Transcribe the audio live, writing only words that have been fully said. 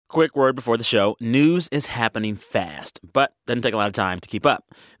Quick word before the show. News is happening fast, but doesn't take a lot of time to keep up.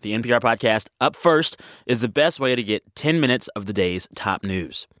 The NPR podcast Up First is the best way to get 10 minutes of the day's top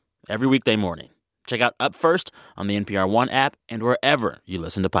news every weekday morning. Check out Up First on the NPR One app and wherever you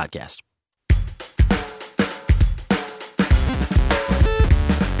listen to podcasts.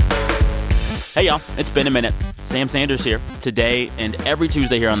 Hey, y'all. It's been a minute. Sam Sanders here. Today and every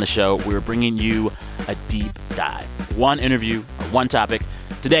Tuesday here on the show, we're bringing you a deep dive. One interview or one topic.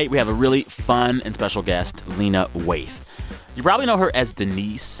 Today, we have a really fun and special guest, Lena Waithe. You probably know her as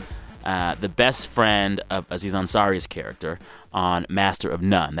Denise, the best friend of Aziz Ansari's character on Master of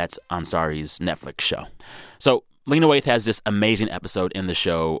None. That's Ansari's Netflix show. So Lena Waithe has this amazing episode in the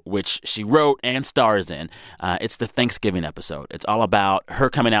show, which she wrote and stars in. It's the Thanksgiving episode. It's all about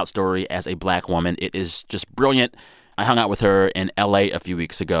her coming out story as a Black woman. It is just brilliant. I hung out with her in L.A. a few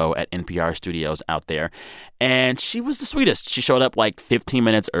weeks ago at NPR studios out there, and she was the sweetest. She showed up like 15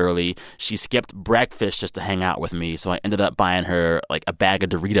 minutes early. She skipped breakfast just to hang out with me, so I ended up buying her like a bag of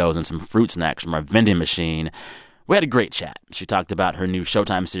Doritos and some fruit snacks from our vending machine. We had a great chat. She talked about her new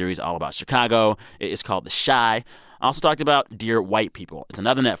Showtime series all about Chicago. It's called The Chi. I also talked about Dear White People. It's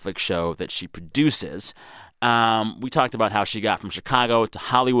another Netflix show that she produces. We talked about how she got from Chicago to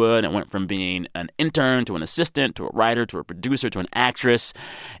Hollywood and went from being an intern to an assistant to a writer to a producer to an actress.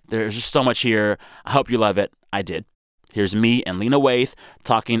 There's just so much here. I hope you love it. I did. Here's me and Lena Waithe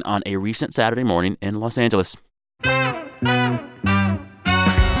talking on a recent Saturday morning in Los Angeles.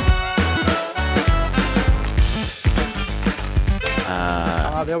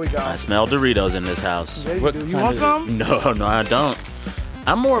 There we go. I smell Doritos in this house. Yeah, you do. You want some? No, I don't.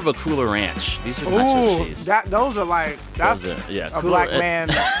 I'm more of a Cooler Ranch. These are nacho cheese. Those are like, that's a black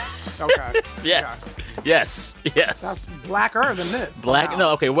man. Okay. Yes. Okay. Yes. That's blacker than this. Black? Somehow.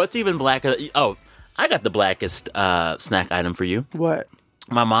 No, okay. What's even blacker? Oh, I got the blackest snack item for you. What?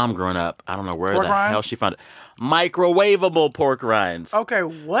 My mom growing up, I don't know where pork the rinds? hell she found it. Microwavable pork rinds. Okay,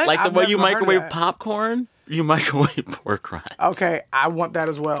 what? Like the I've way you never heard of microwave that. popcorn, you microwave pork rinds. Okay, I want that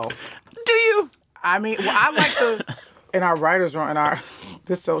as well. Do you? I mean, well, I like the in our writers' room.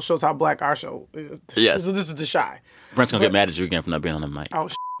 This shows how black our show is. Yes. So this is The Chi. Brent's gonna get mad at you again for not being on the mic. Oh,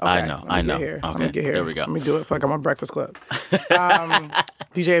 okay. I know. Let me get here. There we go. Let me do it for like I'm on Breakfast Club.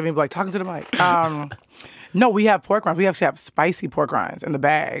 DJ Evan be like, talking to the mic. No, we have pork rinds. We actually have spicy pork rinds in the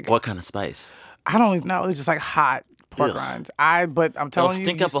bag. What kind of spice? I don't even know. It's just like hot pork rinds. But I'm telling you,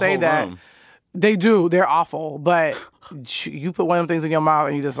 stink you up a say whole that. room. They do. They're awful. But you put one of them things in your mouth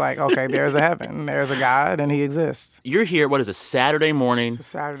and you just like, okay, there's a heaven. There's a God and he exists. You're here, what is it, Saturday morning? It's a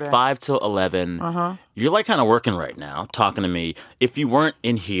Saturday. 5 till 11. You're like kind of working right now, talking to me. If you weren't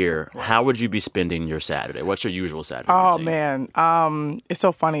in here, how would you be spending your Saturday? What's your usual Saturday routine? Man. It's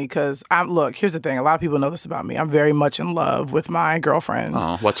so funny because, look, here's the thing. A lot of people know this about me. I'm very much in love with my girlfriend.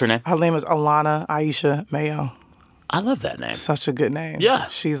 Oh, what's her name? Her name is Alana Aisha Mayo. I love that name. Such a good name. Yeah.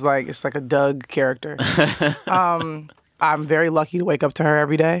 She's like, it's like a Doug character. I'm very lucky to wake up to her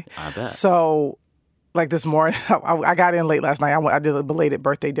every day. I bet. So, like this morning, I got in late last night. I did a belated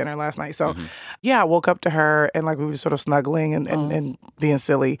birthday dinner last night. So, I woke up to her and like we were sort of snuggling and being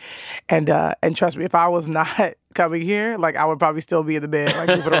silly. And trust me, if I was not coming here, like I would probably still be in the bed, like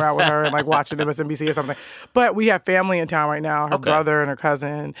moving around with her and like watching MSNBC or something. But we have family in town right now. Her brother and her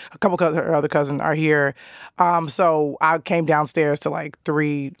cousin, her other cousin are here. So I came downstairs to like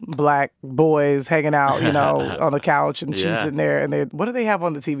 3 black boys hanging out, on the couch, and she's sitting there. And what do they have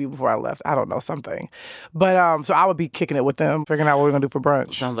on the TV before I left? I don't know, something. But so I would be kicking it with them, figuring out what we're gonna do for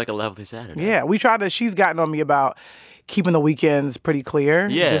brunch. Sounds like a lovely Saturday. Yeah, she's gotten on me about keeping the weekends pretty clear.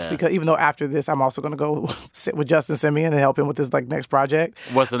 Yeah. Just because, even though after this, I'm also going to go sit with Justin Simeon and help him with his like next project.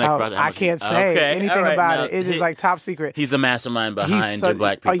 What's the next project? I can't say anything about it. It is like top secret. He's the mastermind behind Dear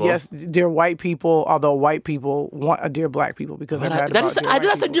Black People. Yes, Dear White People, although white people want a Dear Black People because they're mad about Dear White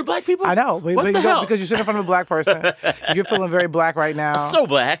Did I say Dear Black People? I know. But What the hell? Because you're sitting in front of a black person. You're feeling very black right now. So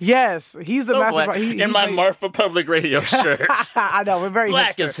black. Yes. He's the mastermind. In my Marfa Public Radio shirt. I know. We're very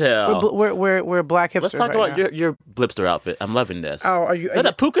black hipster. as hell. We're black hipsters. Let's talk right about your Blipster outfit. I'm loving this. Oh, is that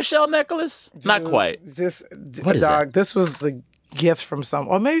a puka shell necklace? Not quite. What is that? This was the gift from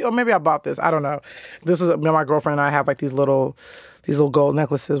or maybe I bought this. I don't know. This was my girlfriend and I have like these little gold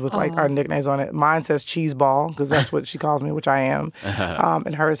necklaces with like our nicknames on it. Mine says Cheese Ball because that's what she calls me, which I am.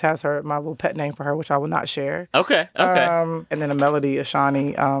 And hers has my little pet name for her, which I will not share. Okay. And then a Melody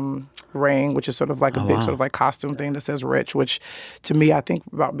Ashani ring, which is sort of like a big sort of like costume thing that says rich, which to me I think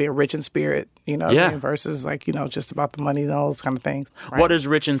about being rich in spirit, versus like, just about the money and all those kind of things. Right? What does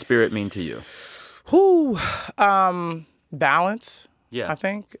rich in spirit mean to you? Balance. Yeah. I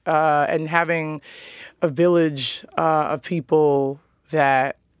think. And having a village of people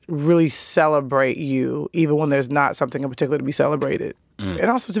that really celebrate you, even when there's not something in particular to be celebrated.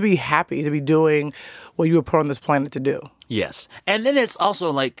 And also to be happy, to be doing what you were put on this planet to do. Yes. And then it's also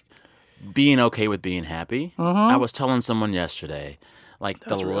like being okay with being happy. I was telling someone yesterday, like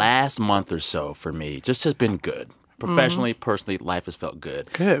the last month or so for me just has been good. Professionally, personally, life has felt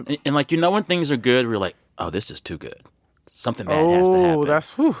good. Good. And like, when things are good, we're like, oh, this is too good. Something bad has to happen.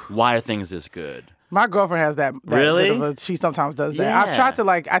 That's, why are things this good? My girlfriend has that really? She sometimes does that. Yeah. I've tried to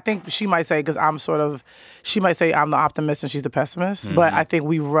I think she might say, because she might say I'm the optimist and she's the pessimist, but I think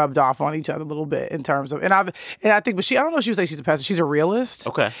we rubbed off on each other a little bit in terms of, I think, but I don't know if she would say she's a pessimist. She's a realist.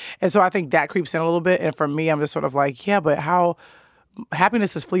 Okay. And so I think that creeps in a little bit. And for me, I'm just sort of like, yeah, but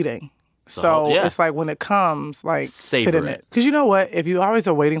happiness is fleeting. So it's like when it comes, like, sit in it. Because you know what? If you always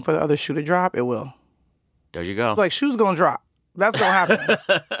are waiting for the other shoe to drop, it will. There you go. Like, shoe's going to drop. That's going to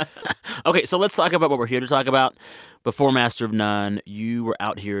happen. Okay, so let's talk about what we're here to talk about. Before Master of None, you were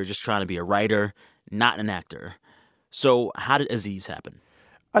out here just trying to be a writer, not an actor. So how did Aziz happen?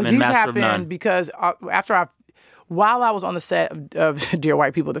 Aziz happened because while I was on the set of Dear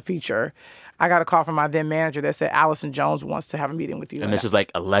White People, the feature, I got a call from my then manager that said Allison Jones wants to have a meeting with you. And this is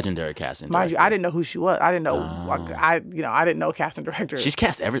like a legendary casting director. Mind you, I didn't know who she was. I didn't know. I didn't know casting director. She's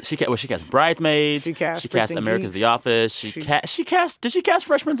cast She cast Bridesmaids. She cast America's Geeks. The Office. Did she cast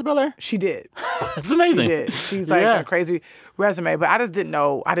Fresh Prince of Bel-Air? She did. It's amazing. She did. She's like a crazy resume, but I just didn't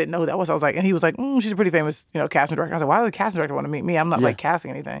know. I didn't know who that was. I was like, and he was like, she's a pretty famous, casting director. I was like, why does the casting director want to meet me? I'm not like casting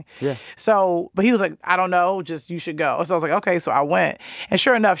anything. Yeah. So, but he was like, I don't know, just you should go. So I was like, okay. So I went, and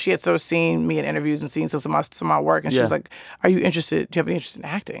sure enough, she had sort of seen me in interviews and seen some of my work, and she was like, "Are you interested? Do you have any interest in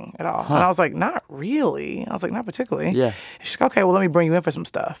acting at all?" And I was like, "Not really." I was like, "Not particularly." Yeah. And she's like, "Okay, well, let me bring you in for some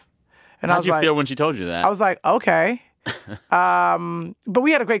stuff." And How'd you feel when she told you that? I was like, "Okay." But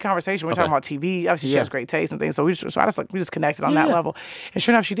we had a great conversation. We were talking about TV. Obviously, she has great taste and things. So we just connected on that level. And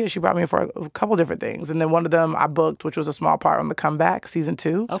sure enough, she did. She brought me in for a couple different things. And then one of them I booked, which was a small part on The Comeback, season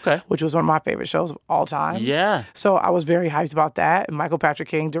 2. Okay. Which was one of my favorite shows of all time. Yeah. So I was very hyped about that. And Michael Patrick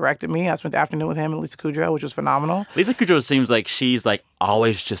King directed me. I spent the afternoon with him and Lisa Kudrow, which was phenomenal. Lisa Kudrow seems like she's like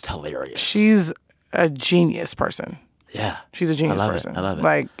always just hilarious. She's a genius person. Yeah. She's a genius person. I love it.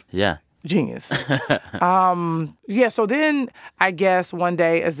 Like, yeah. Genius. So then I guess one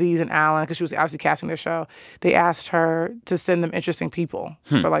day Aziz and Alan, because she was obviously casting their show, they asked her to send them interesting people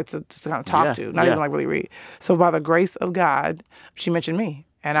for like to kind of talk to, not even like really read. So by the grace of God, she mentioned me.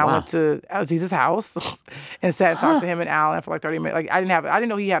 And I went to Aziz's house and sat and talked to him and Alan for like 30 minutes. Like I didn't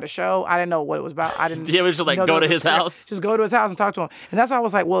know he had a show. I didn't know what it was about. I didn't. Yeah, it was just like go to his house. Just go to his house and talk to him. And that's why I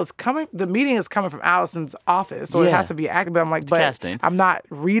was like, well, the meeting is coming from Allison's office, so it has to be active. But I'm like, casting. I'm not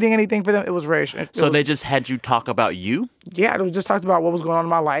reading anything for them. It was very. They just had you talk about you? Yeah, it was just talked about what was going on in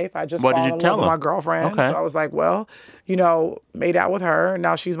my life. I just what did you tell with my girlfriend. Okay. So I was like, well, made out with her.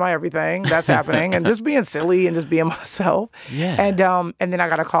 Now she's my everything. That's happening. And just being silly and just being myself. Yeah. And then I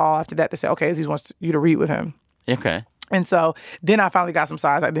got a call after that to say, okay, Aziz wants you to read with him. Okay. And so then I finally got some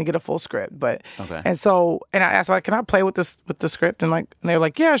sides. I didn't get a full script, but and I asked like, can I play with the script? And they were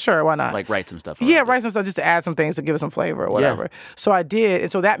like, yeah, sure, why not? Like write some stuff. Write some stuff just to add some things to give it some flavor or whatever. Yeah. So I did,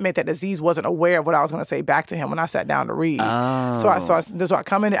 and so that meant that Aziz wasn't aware of what I was going to say back to him when I sat down to read. Oh. So I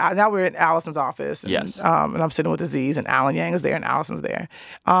come in. Now we're in Allison's office. And, yes. And I'm sitting with Aziz, and Alan Yang is there, and Allison's there.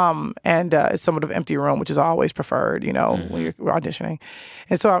 It's somewhat of an empty room, which is always preferred, when we're auditioning.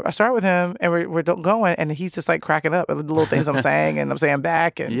 And so I start with him, and we're going, and he's just like cracking up at the little things I'm saying. And I'm saying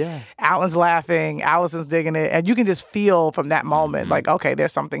back, and Alan's laughing, Allison's digging it, and you can just feel from that moment, like, okay,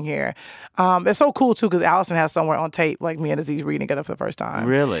 there's something here. It's so cool too because Allison has somewhere on tape, like me and Aziz reading together for the first time.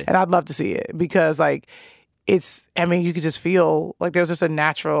 Really? And I'd love to see it because, like, you could just feel like there's just a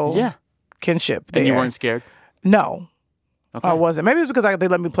natural kinship there. And you weren't scared? No. Okay. I wasn't. Maybe it's because they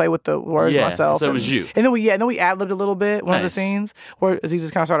let me play with the words myself. So it was you. And then we ad-libbed a little bit, one of the scenes, where Aziz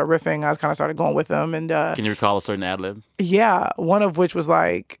just kind of started riffing. I kind of started going with him. And can you recall a certain ad-lib? Yeah, one of which was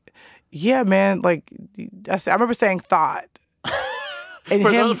like, yeah, man, like, I remember saying thought.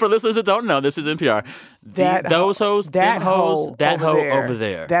 And for listeners that don't know, this is NPR. Those hoes, that hoe over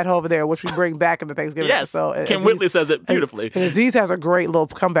there. That hoe over there, which we bring back in the Thanksgiving episode. Yes, Kim Whitley says it beautifully. And Aziz has a great little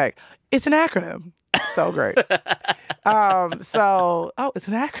comeback. It's an acronym. So great. It's an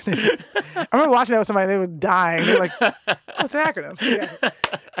acronym. I remember watching that with somebody, they were dying. They were like, oh, it's an acronym. Yeah.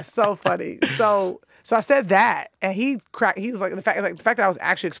 It's so funny. So I said that, and he was like, the fact that I was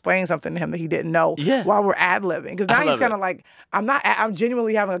actually explaining something to him that he didn't know while we're ad-libbing. Because now he's kind of like, I'm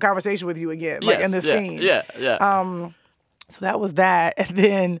genuinely having a conversation with you again, like in this scene. Yeah. So that was that. And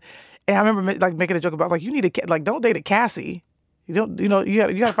then, I remember like making a joke about like, you need to, like, don't date a Cassie.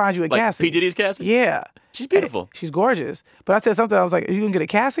 You gotta find you a Like Cassie. P. Diddy's Cassie? Yeah. She's beautiful. She's gorgeous. But I said something, I was like, are you going to get a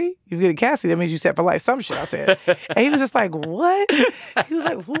Cassie? If you get a Cassie, that means you set for life. Some shit I said. And he was just like, what? He was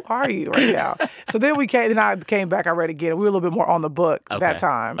like, who are you right now? So then I came back, I read again. We were a little bit more on the book that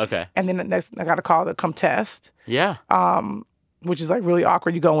time. Okay. And then the next, I got a call to come test. Yeah. Which is like really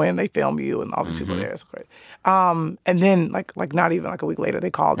awkward. You go in, they film you, and all these people there. It's great. And then like not even like a week later,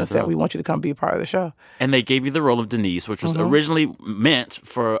 they called and said, we want you to come be a part of the show. And they gave you the role of Denise, which was originally meant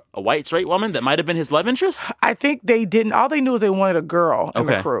for a white straight woman that might have been his love interest? I think they didn't. All they knew was they wanted a girl in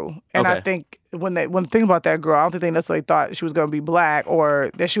the crew. And I think when thinking about that girl, I don't think they necessarily thought she was going to be black or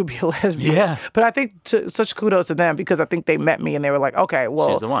that she would be a lesbian. Yeah. But I think such kudos to them because I think they met me and they were like, okay,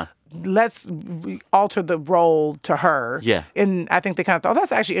 well. She's the one. Let's alter the role to her. Yeah. And I think they kind of thought,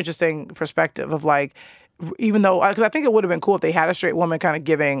 that's actually interesting perspective of like, even though, because I think it would have been cool if they had a straight woman kind of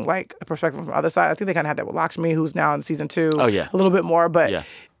giving like a perspective from the other side. I think they kind of had that with Lakshmi, who's now in season 2. Oh, yeah. A little bit more, but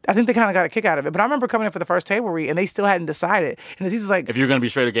I think they kind of got a kick out of it. But I remember coming in for the first table read and they still hadn't decided. And Aziz was like, if you're going to be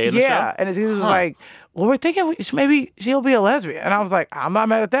straight or gay in the show? Yeah. And Aziz was like, well, we're thinking maybe she'll be a lesbian. And I was like, I'm not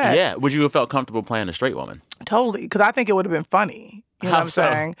mad at that. Yeah. Would you have felt comfortable playing a straight woman? Totally. Because I think it would have been funny. You know what I'm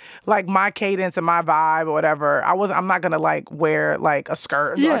saying? Like my cadence and my vibe or whatever. I'm not gonna like wear like a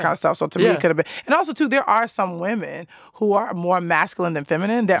skirt and all that kind of stuff. So to me, it could have been. And also too, there are some women who are more masculine than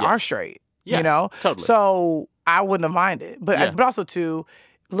feminine that are straight. Yes, you know, totally. So I wouldn't have minded. But also too,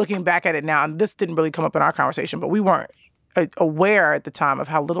 looking back at it now, and this didn't really come up in our conversation, but we weren't aware at the time of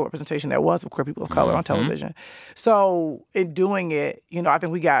how little representation there was of queer people of color on television. So in doing it, I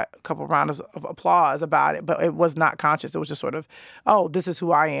think we got a couple of rounds of applause about it, but it was not conscious. It was just sort of, oh, this is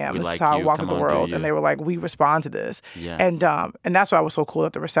who I am. This is how I walk in the world. And they were like, we respond to this. Yeah. And that's why it was so cool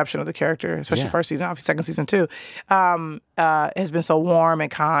that the reception of the character, especially first season, obviously second season too, has been so warm and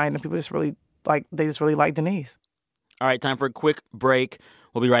kind, and people just really like Denise. All right, time for a quick break.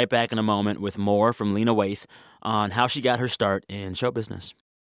 We'll be right back in a moment with more from Lena Waithe on how she got her start in show business.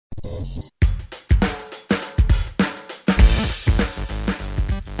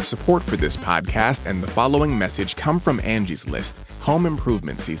 Support for this podcast and the following message come from Angie's List. Home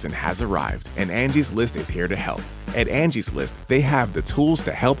improvement season has arrived, and Angie's List is here to help. At Angie's List, they have the tools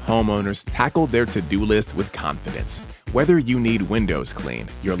to help homeowners tackle their to-do list with confidence. Whether you need windows cleaned,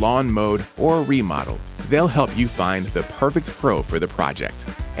 your lawn mowed, or remodeled, they'll help you find the perfect pro for the project.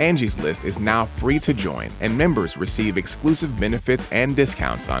 Angie's List is now free to join, and members receive exclusive benefits and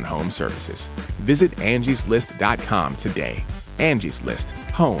discounts on home services. Visit angieslist.com today. Angie's List.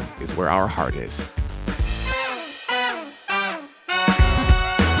 Home is where our heart is.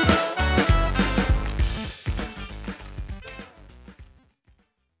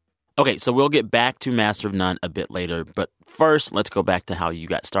 Okay, so we'll get back to Master of None a bit later, but first, let's go back to how you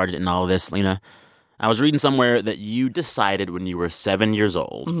got started in all of this, Lena. I was reading somewhere that you decided when you were 7 years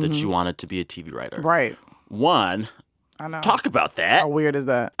old that you wanted to be a TV writer. Right. I know. Talk about that. How weird is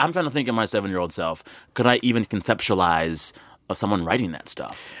that? I'm trying to think of my 7-year-old self. Could I even conceptualize of someone writing that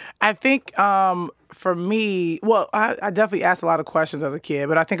stuff? I think for me, I definitely asked a lot of questions as a kid,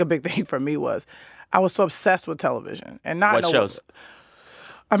 but I think a big thing for me was I was so obsessed with television. And not what shows?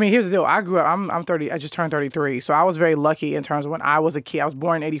 I mean, here's the deal. I grew up, I'm 30, I just turned 33. So I was very lucky in terms of when I was a kid. I was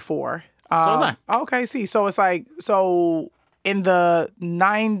born in 84. So was I. Okay, see. So it's like, in the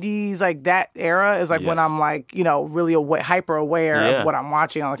 90s, like that era is like when I'm like, really hyper aware of what I'm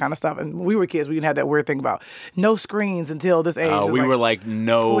watching, all that kind of stuff. And when we were kids, we didn't have that weird thing about no screens until this age. We were like,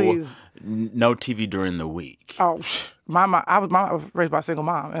 no TV during the week. Oh, I was raised by a single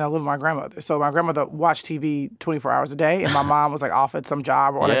mom, and I lived with my grandmother. So my grandmother watched TV 24 hours a day, and my mom was like off at some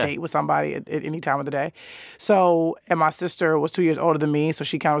job or on a date with somebody at any time of the day. So, and my sister was 2 years older than me, so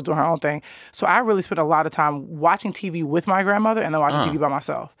she kind of was doing her own thing. So I really spent a lot of time watching TV with my grandmother and then watching TV by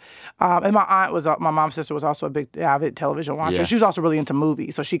myself. And my mom's sister was also a big avid television watcher. Yeah. She was also really into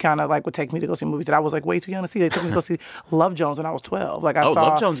movies, so she kind of like would take me to go see movies that I was like way too young to see. They took me to go see Love Jones when I was 12. Like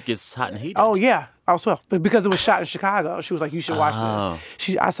Love Jones gets hot and heated. Oh yeah. I was 12, but because it was shot in Chicago, she was like, "You should watch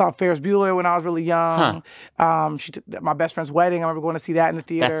this." I saw Ferris Bueller when I was really young. She took my best friend's wedding. I remember going to see that in the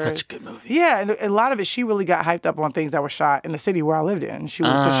theater. That's such a good movie. Yeah, and a lot of it, she really got hyped up on things that were shot in the city where I lived in.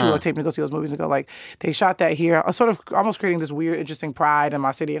 So she would take me to go see those movies and go like, "They shot that here," sort of almost creating this weird, interesting pride in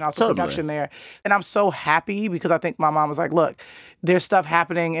my city and also production there. And I'm so happy because I think my mom was like, "Look, there's stuff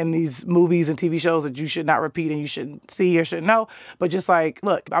happening in these movies and TV shows that you should not repeat and you shouldn't see or shouldn't know. But just like,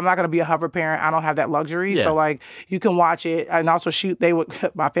 look, I'm not going to be a hover parent. I don't have that luxury. Yeah. So like, you can watch it." And also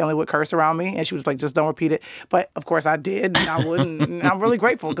my family would curse around me and she was like, "Just don't repeat it." But of course I did and I wouldn't. And I'm really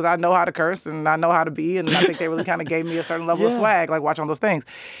grateful because I know how to curse and I know how to be. And I think they really kind of gave me a certain level of swag, like watching those things.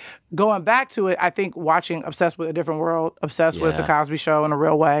 going back to it, I think watching Obsessed with a Different World, Obsessed with The Cosby Show in a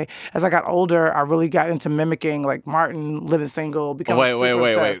real way. As I got older, I really got into mimicking like Martin, living single, becoming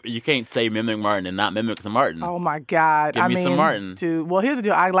Wait. You can't say mimic Martin and not mimic some Martin. Oh my God. Give me some Martin. Well, here's the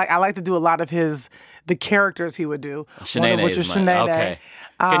deal. I like to do a lot of the characters he would do. Shanae, one of which is Shanae. Okay.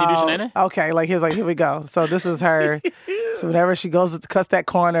 Can you do Shanae? Okay, here we go. So this is her. So whenever she goes to cuss that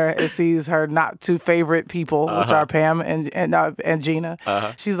corner and sees her not two favorite people, which are Pam and Gina,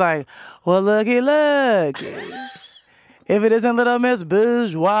 she's like, well, looky. If it isn't little Miss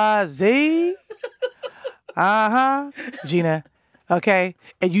Bourgeoisie, Gina, okay?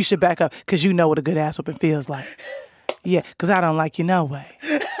 And you should back up because you know what a good ass whooping feels like. Yeah, because I don't like you no way.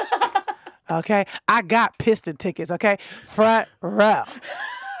 Okay? I got piston tickets, okay? Front row.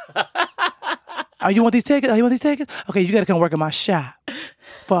 Oh, you want these tickets? Okay, you got to come work in my shop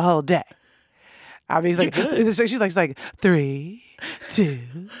for a whole day. I mean, she's like, 3, 2,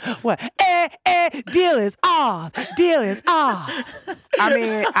 1. Deal is off. I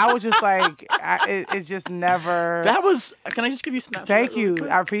mean, I was just like, it just never. That was. Can I just give you a snapshot? Thank you.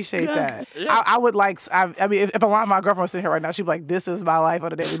 I appreciate that. Yes. I would like. I mean, if my girlfriend was sitting here right now, she'd be like, "This is my life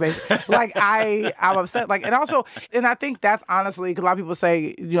on a daily basis." Like I'm upset. Like, and I think that's honestly because a lot of people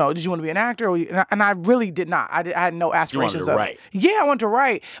say, did you want to be an actor? And I really did not. I had no aspirations. You wanted to write. Yeah, I wanted to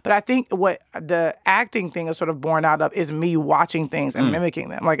write, but I think what the acting thing is sort of born out of is me watching things and mimicking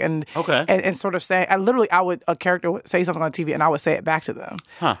them. Like, and sort of saying, a character would say something on TV and I would say it back to them.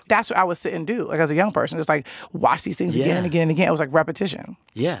 Huh. That's what I would sit and do, like as a young person, just like watch these things again and again and again. It was like repetition.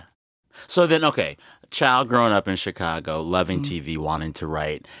 Yeah. So then, child growing up in Chicago, loving TV, wanting to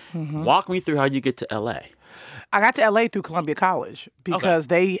write. Walk me through how you get to L.A. I got to L.A. through Columbia College because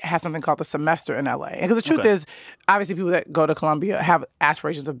they have something called the semester in L.A. And because the truth is, obviously people that go to Columbia have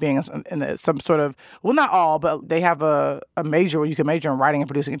aspirations of being in some sort of, well, not all, but they have a major where you can major in writing and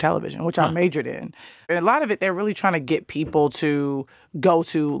producing and television, which I majored in. And a lot of it, they're really trying to get people to go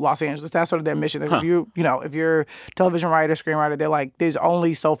to Los Angeles. That's sort of their mission. If you're a television writer, screenwriter, they're like, there's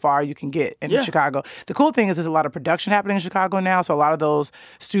only so far you can get in Chicago. The cool thing is there's a lot of production happening in Chicago now, so a lot of those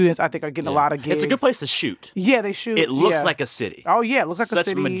students, I think, are getting a lot of gigs. It's a good place to shoot. Yeah, they shoot. It looks like a city. Oh, yeah, it looks like a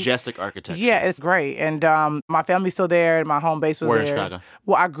city. Such majestic architecture. Yeah, it's great. And my family's still there, and my home base was there. Where in Chicago?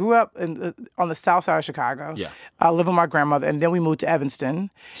 Well, I grew up on the south side of Chicago. Yeah. I lived with my grandmother, and then we moved to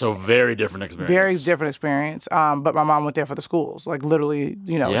Evanston. So very different experience. Very different experience. But my mom went there for the schools. Like, literally,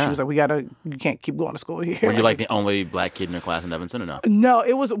 she was like, you can't keep going to school here. Were you like the only black kid in your class in Evanston or no? No,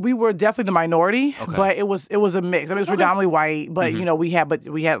 we were definitely the minority, but it was a mix. I mean, it was predominantly white, but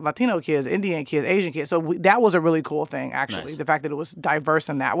we had Latino kids, Indian kids, Asian kids. So that was a really cool thing, actually. Nice. The fact that it was diverse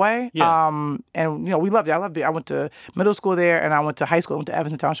in that way. Yeah. And we loved it. I loved it. I went to middle school there, and I went to high school. I went to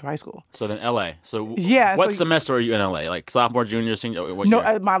Evanston Township High School. So then LA. So what semester are you in LA? Like sophomore, junior, senior? What year?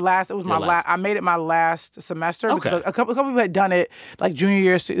 I made it my last semester because a couple people had done it like junior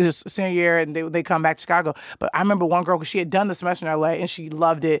year, senior year, and they come back to Chicago. But I remember one girl, because she had done the semester in LA and she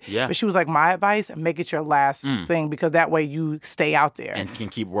loved it. Yeah. But she was like, my advice, make it your last thing, because that way you stay out there. And can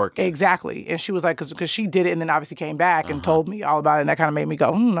keep working. Exactly. And she was like, because she did it and then obviously came back and told me all about it. And that kind of made me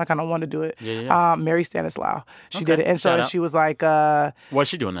go, I kind of want to do it. Yeah. Mary Stanislaw. She did it. And so she was like... what's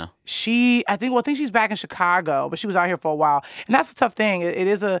she doing now? I think she's back in Chicago, but she was out here for a while. And that's a tough thing. It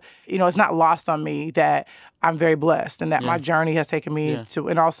is it's not lost on me that I'm very blessed and that my journey has taken me to,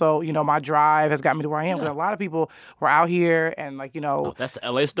 and also, my drive has got me to where I am. Because a lot of people were out here and that's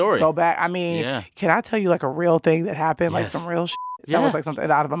the LA story. Go back. I mean, can I tell you like a real thing that happened? Like some real shit? That was like something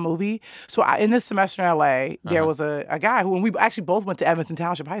out of a movie. So in this semester in LA, there was a guy who, and we actually both went to Evanston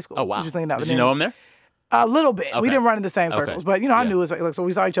Township High School. Oh, wow. Did you know him there? A little bit. Okay. We didn't run in the same circles, but I knew it was so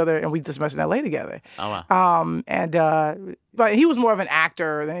we saw each other and we did the semester in LA together. Oh wow. But he was more of an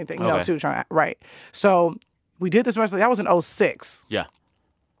actor than anything, too, trying to write. So we did this semester. That was in 2006. Yeah.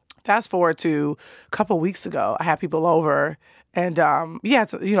 Fast forward to a couple of weeks ago, I had people over. And I had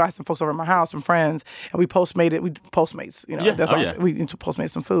some folks over at my house, some friends, and we Postmates. We Postmates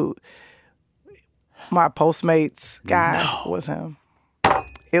some food. My Postmates guy was him.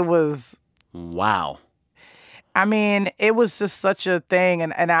 It was wow. I mean, it was just such a thing,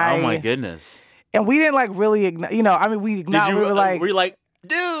 and I. Oh my goodness. And we didn't like really, we acknowledged. We were like, were you like,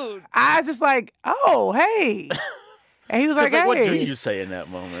 dude? I was just like, oh, hey. And he was like, hey. What do you say in that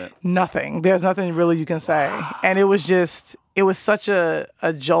moment? Nothing. There's nothing really you can say. And it was such a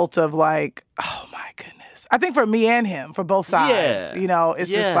jolt of like, oh my goodness. I think for me and him, for both sides,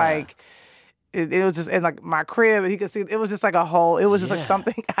 it's just like, it was just in like my crib, and he could see it was just like a whole. It was just like Yeah.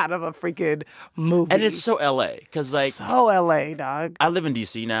 something out of a freaking movie. And it's so LA because like so LA, dog. I live in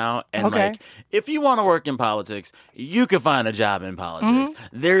DC now, and Okay. like if you want to work in politics, you can find a job in politics.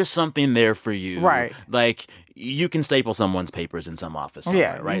 Mm-hmm. There's something there for you, Right. Like you can staple someone's papers in some office somewhere,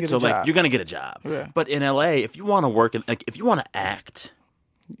 Yeah, you right? get So a like job. you're gonna get a job. Yeah. But in LA, if you want to work in, like if you want to act,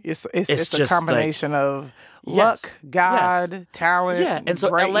 It's It's a just, combination of Yes. luck, God, talent. yeah, and so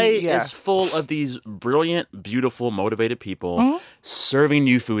brain, LA yeah. is full of these brilliant, beautiful, motivated people Mm-hmm. serving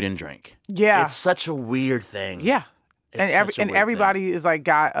you food and drink. Yeah. It's such a weird thing. Yeah. It's And such a weird everybody is like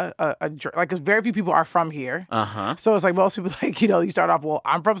got a like, 'cause very few people are from here. Uh-huh. So it's like most people like, you start off, well,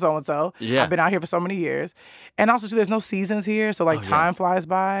 I'm from so and so. Yeah. I've been out here for so many years. And also too, there's no seasons here, so like Oh, yeah. time flies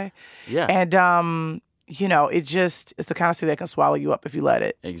by. Yeah. And it's the kind of city that can swallow you up if you let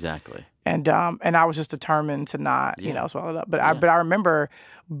it. Exactly. And I was just determined to not, Yeah. swallow it up. But I remember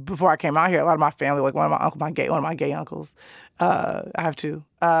before I came out here, a lot of my family, like one of my gay uncles, I have two.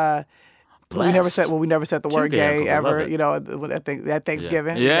 We never Blessed. said the Two word gay gay uncles, I love ever. At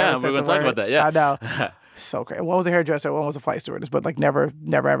Thanksgiving. Yeah. We Yeah, never said we're gonna the talk word. about that, yeah. I know. So great. One was a hairdresser, one was a flight stewardess, but like never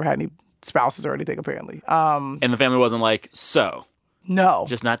ever had any spouses or anything apparently. And the family wasn't like, so, No,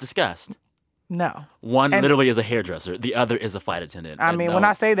 just not discussed. no. One literally is a hairdresser. The other is a flight attendant. I And mean, no, when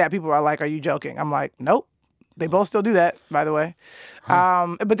I say that, people are like, "Are you joking?" I'm like, "Nope." They both still do that, by the way.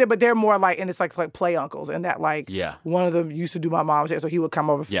 But they're more like, and it's like play uncles, and that like Yeah. one of them used to do my mom's hair, so he would come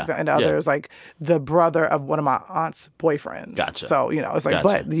over, Yeah. and the other Yeah. is like the brother of one of my aunt's boyfriends. Gotcha. So it's like,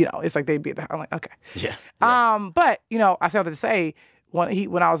 Gotcha. but it's like they'd be there. I'm like, okay. Yeah. But I said that to say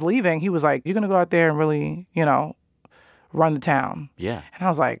when I was leaving, he was like, "You're gonna go out there and really, run the town." Yeah. And I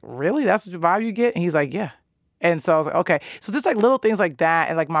was like, "Really? That's the vibe you get?" And he's like, "Yeah." And so I was like, "Okay." So just like little things like that,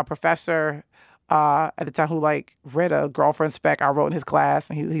 and like my professor at the time who like read a girlfriend spec I wrote in his class,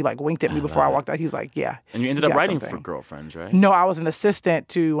 and he like winked at me before I walked out. He was like, "Yeah." And you ended you up got writing something. for Girlfriends, right? No, I was an assistant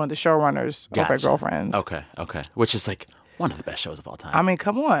to one of the showrunners over at Gotcha. Girlfriends. Okay. Which is like one of the best shows of all time. I mean,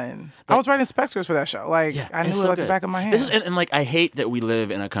 come on. I was writing spec scripts for that show. Like, I knew it's it so like the good. back of my hand. This is, and like I hate that we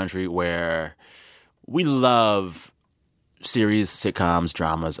live in a country where we love series, sitcoms,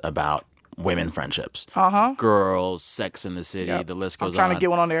 dramas about women friendships. Girls, Sex in the City, Yep. the list I'm goes trying on. to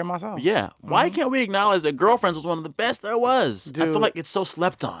get one on there myself. Yeah. Why can't we acknowledge that Girlfriends was one of the best there was? I feel Dude. like it's so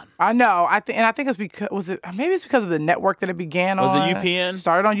slept on. I know. I think it's because maybe it's because of the network that it began Was it on. UPN?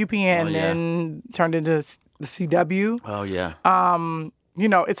 Started on UPN, Oh, and yeah. then turned into the CW. Oh yeah.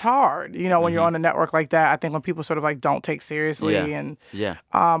 It's hard. When you're on a network like that. I think when people sort of like don't take seriously, Yeah. and Yeah.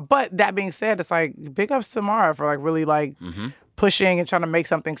 but that being said, it's like big ups to Mara for like really like pushing and trying to make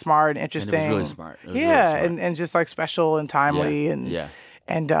something smart and interesting. really smart. It was really yeah, smart. and just like special and timely, Yeah. and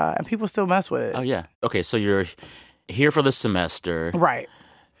Yeah. and people still mess with it. Oh yeah. Okay, so you're here for the semester. Right.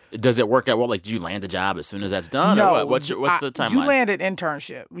 Does it work out well? Like, do you land a job as soon as that's done, No, or what? What's the timeline? You land an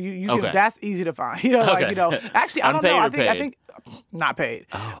internship. You Okay. can, that's easy to find. Okay. Actually, I don't Unpaid know. or I paid? think not paid.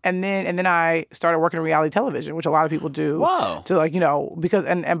 Oh. And then I started working in reality television, which a lot of people do. Whoa. To like because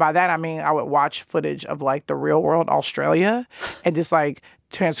and by that I mean I would watch footage of like the Real World Australia and just like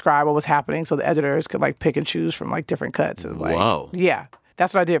transcribe what was happening so the editors could like pick and choose from like different cuts and like Whoa. yeah.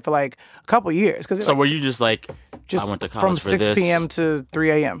 That's what I did for like a couple of years. So were you just like, just I went to college from for 6 this? p.m. to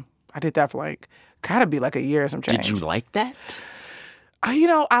 3 a.m. I did that for like gotta be like a year or some change. Did you like that?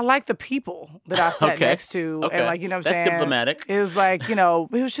 I like the people that I sat Okay. next to, Okay. and like what I'm That's saying. diplomatic. It was like it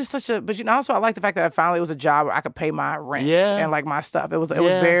was just such a. But also I like the fact that finally it was a job where I could pay my rent Yeah. and like my stuff. It was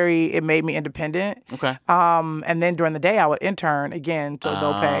Yeah. it made me independent. Okay. And then during the day I would intern again to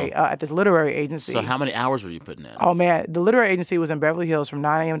no pay at this literary agency. So how many hours were you putting in? Oh man, the literary agency was in Beverly Hills from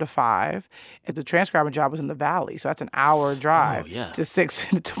 9 a.m. to 5. And the transcribing job was in the Valley, so that's an hour drive yeah. to 6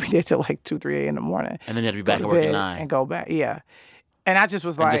 to be there till like 2, 3 a.m. in the morning. And then you had to be back Go at to work at bed 9. and go back. Yeah, and I just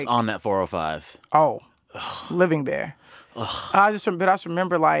was And like, just on that 405. living there. I just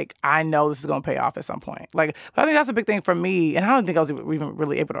remember like I know this is gonna pay off at some point. Like, but I think that's a big thing for me, and I don't think I was even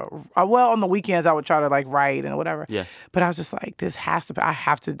really able to. Well, on the weekends I would try to like write and whatever. Yeah. But I was just like, this has to. I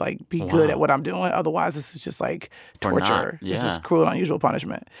have to like be good at what I'm doing. Otherwise, this is just like For torture. not, This yeah. is cruel and unusual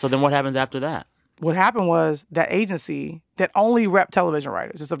punishment. So then what happens after that? What happened was that agency that only rep television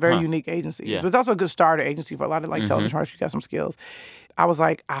writers. It's a very unique agency. Yeah. But it's also a good starter agency for a lot of like television writers who got some skills. I was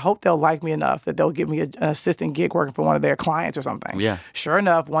like, I hope they'll like me enough that they'll give me an assistant gig working for one of their clients or something. Yeah. Sure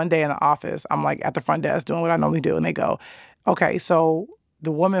enough, one day in the office, I'm like at the front desk doing what I normally do. And they go, okay, so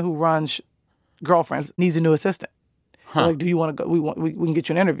the woman who runs Girlfriends needs a new assistant. They're like, do you want to go? We can get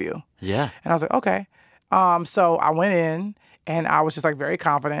you an interview. Yeah. And I was like, okay. So I went in, And I was just like very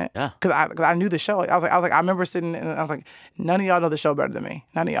confident Yeah. because I knew the show. I was like, I remember sitting and I was like, none of y'all know the show better than me.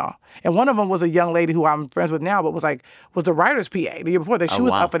 None of y'all. And one of them was a young lady who I'm friends with now, but was the writer's PA the year before. She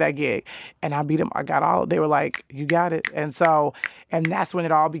was wow. up for that gig. And I beat them. I got all, they were like, you got it. And that's when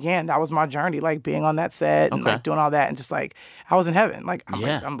it all began. That was my journey, like being on that set and like doing all that. And just like, I was in heaven. Like,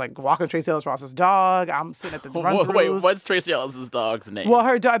 I'm like walking Tracy Ellis Ross's dog. I'm sitting at the run-throughs. Wait, what's Tracy Ellis's dog's name?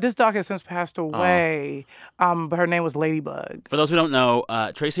 Well, this dog has since passed away, but her name was Ladybug. For those who don't know,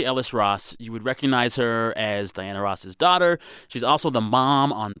 Tracy Ellis Ross, you would recognize her as Diana Ross's daughter. She's also the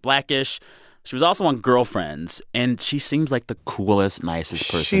mom on Blackish. She was also on Girlfriends, and she seems like the coolest,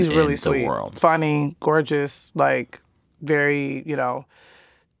 nicest person She's really in sweet, the world. Funny, gorgeous, like very,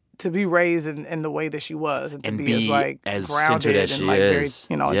 to be raised in the way that she was and to be as like as grounded centered as and she like is.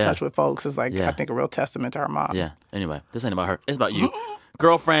 very, in touch with folks is like, I think a real testament to her mom. Yeah. Anyway, this ain't about her. It's about you.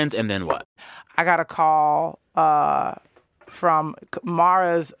 Girlfriends, and then what? I got a call from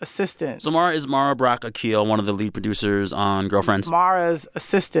Mara's assistant. So Mara is Mara Brock Akil, one of the lead producers on Girlfriends. Mara's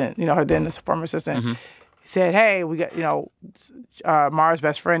assistant, her then former assistant, said, hey, we got, Mara's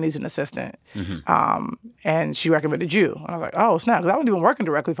best friend needs an assistant. And she recommended you. And I was like, oh, snap. Because I wasn't even working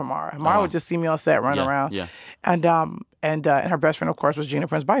directly for Mara. Mara would just see me on set running around. Yeah. And her best friend, of course, was Gina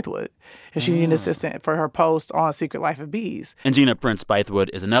Prince Bythewood. And she needed an assistant for her post on Secret Life of Bees. And Gina Prince Bythewood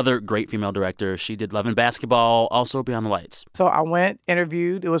is another great female director. She did Love and Basketball, also Beyond the Lights. So I went,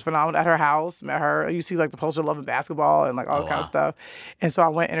 interviewed. It was phenomenal at her house. Met her. You see like the poster Love and Basketball and like all this kind of stuff. And so I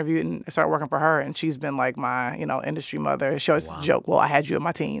went, interviewed, and started working for her. And she's been like my, industry mother. She always joke, well, I had you in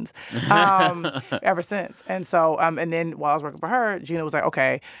my teens ever since. And so, and then while I was working for her, Gina was like,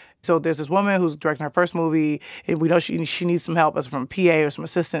 okay, so there's this woman who's directing her first movie, and we know she needs some help as from a PA or some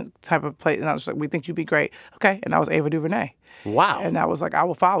assistant type of place. And I was like, we think you'd be great. Okay. And that was Ava DuVernay. Wow. And that was like, I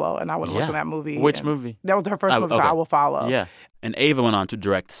Will Follow. And I would work on that movie. Which movie? That was her first movie, okay. I Will Follow. Yeah. And Ava went on to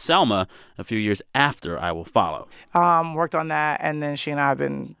direct Selma a few years after I Will Follow. Worked on that, and then she and I have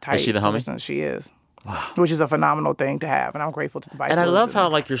been tight. Is she the ever homie? since. She is. Wow. Which is a phenomenal thing to have, and I'm grateful to the Bythewoods. And I love how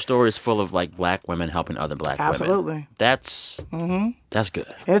like your story is full of like black women helping other black women. Absolutely. That's good.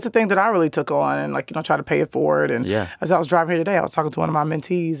 And it's a thing that I really took on and like, try to pay it forward. And as I was driving here today, I was talking to one of my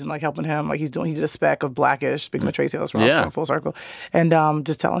mentees and like helping him. Like he did a spec of Blackish, speaking of Tracy Ellis Ross, going full circle. And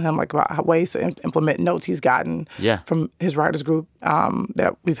just telling him like about ways to implement notes he's gotten from his writers group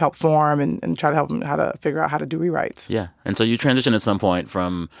that we've helped form and try to help him how to figure out how to do rewrites. Yeah. And so you transitioned at some point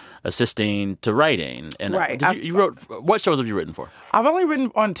from assisting to writing. And right. You wrote, what shows have you written for? I've only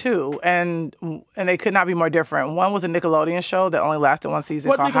written on 2, and they could not be more different. One was a Nickelodeon show that only lasted 1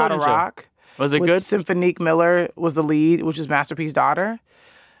 season called How to Rock. Was it good? Symphonique Miller was the lead, which is Masterpiece's daughter.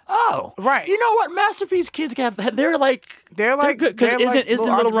 Oh, right. You know what? Masterpiece kids have, they're good. Because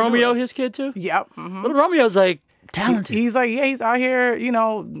isn't Little Romeo his kid too? Yep. Mm-hmm. Little Romeo's like talented. He's like, he's out here,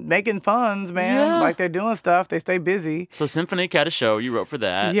 making funds, man. Yeah. Like they're doing stuff. They stay busy. So Symphonique had a show. You wrote for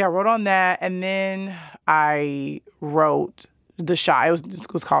that. Yeah, I wrote on that. And then I wrote The Chi.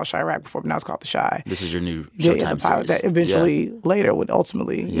 It was called Chirac before, but now it's called The Chi. This is your new Showtime series. That eventually later would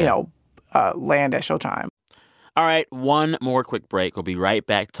ultimately, land at Showtime. All right, one more quick break. We'll be right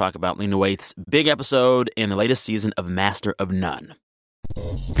back to talk about Lena Waithe's big episode in the latest season of Master of None.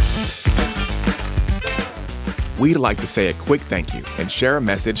 We'd like to say a quick thank you and share a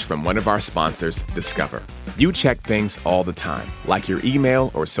message from one of our sponsors, Discover. You check things all the time, like your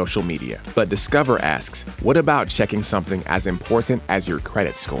email or social media. But Discover asks, what about checking something as important as your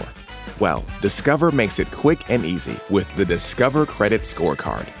credit score? Well, Discover makes it quick and easy with the Discover Credit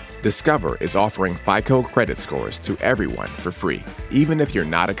Scorecard. Discover is offering FICO credit scores to everyone for free, even if you're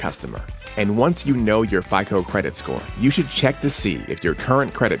not a customer. And once you know your FICO credit score, you should check to see if your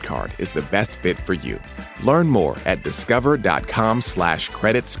current credit card is the best fit for you. Learn more at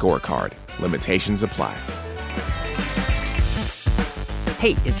discover.com/credit scorecard. Limitations apply.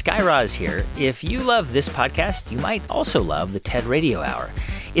 Hey, it's Guy Raz here. If you love this podcast, you might also love the TED Radio Hour.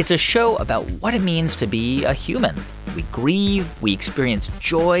 It's a show about what it means to be a human. We grieve, we experience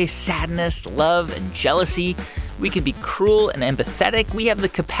joy, sadness, love, and jealousy. We can be cruel and empathetic. We have the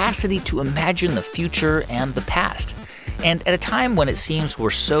capacity to imagine the future and the past. And at a time when it seems we're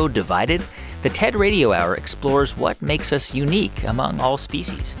so divided, the TED Radio Hour explores what makes us unique among all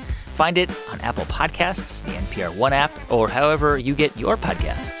species. Find it on Apple Podcasts, the NPR One app, or however you get your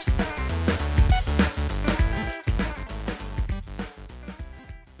podcasts.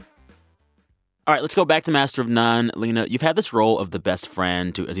 All right, let's go back to Master of None. Lena, you've had this role of the best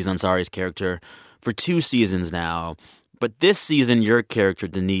friend to Aziz Ansari's character for 2 seasons now. But this season, your character,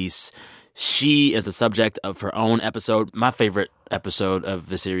 Denise, she is the subject of her own episode, my favorite episode of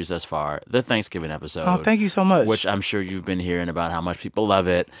the series thus far, the Thanksgiving episode. Oh, thank you so much. Which I'm sure you've been hearing about how much people love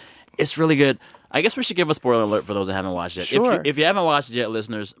it. It's really good. I guess we should give a spoiler alert for those that haven't watched it. Sure. If you haven't watched it yet,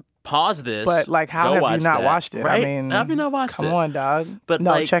 listeners, pause this. But like, how have you not watched it? Right? I mean, how have you not watched it? Come on, dog. But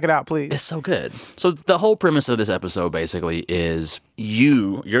no, like, check it out, please. It's so good. So the whole premise of this episode basically is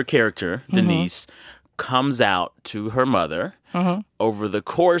your character, Denise, comes out to her mother over the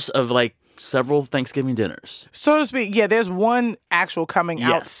course of like several Thanksgiving dinners. So to speak, yeah, there's one actual coming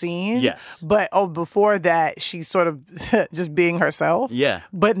out scene. Yes. But before that, she's sort of just being herself. Yeah.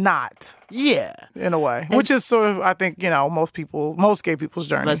 But not. Yeah. In a way. Which is sort of, I think, most gay people's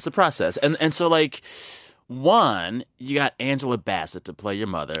journey. That's the process. And so like, one, you got Angela Bassett to play your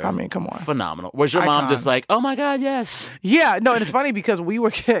mother. I mean, come on. Phenomenal. Was your mom just like, oh my God, yes? Yeah, no, and it's funny because we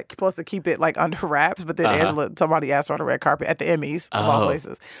were supposed to keep it like under wraps, but then somebody asked her on the red carpet at the Emmys of all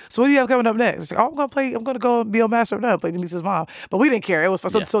places. So what do you have coming up next? She's like, I'm gonna go be on Master of None, play Denise's mom. But we didn't care. It was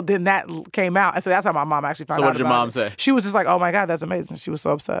fun. So then that came out, and so that's how my mom actually found out. So what did your mom it. say? She was just like, oh my God, that's amazing. She was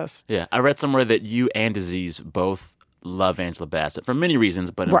so obsessed. Yeah, I read somewhere that you and Aziz both love Angela Bassett for many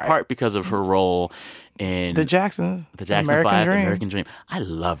reasons, but in part because of her role in The Jacksons, American 5, Dream. American Dream. I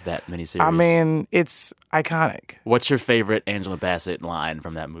love that miniseries. I mean, it's iconic. What's your favorite Angela Bassett line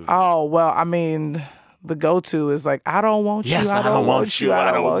from that movie? Oh, well, I mean, the go-to is like, I don't want you, I don't want you,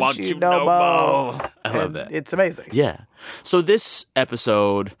 I don't want you no more. I love that. It's amazing. Yeah. So this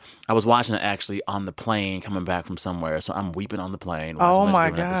episode, I was watching it actually on the plane coming back from somewhere, so I'm weeping on the plane watching this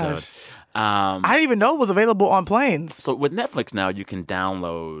my Thanksgiving gosh. episode. I didn't even know it was available on planes. So with Netflix now, you can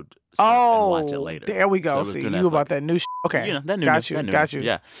download stuff and watch it later. There we go. So See, you about that new Okay. That new got you.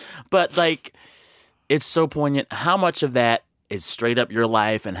 Yeah. But like, it's so poignant. How much of that is straight up your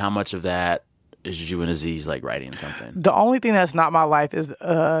life and how much of that is you and Aziz like writing something? The only thing that's not my life is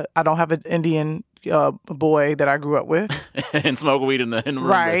I don't have an Indian boy that I grew up with. And smoke weed in the room.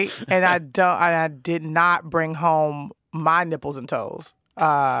 Right. And I did not bring home my nipples and toes.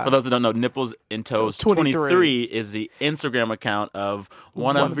 For those that don't know, Nipples and Toes 23 is the Instagram account of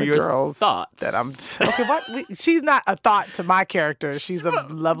one of your girls thoughts. That she's not a thought to my character. She's a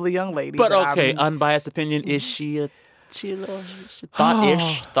lovely young lady. But okay, unbiased opinion, is she a little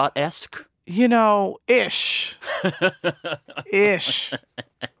thought-ish, thought-esque? Ish. Ish.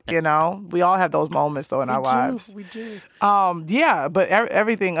 We all have those moments though in our lives. We do. Yeah, but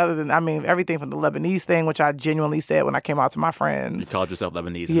everything other than, everything from the Lebanese thing, which I genuinely said when I came out to my friends. You called yourself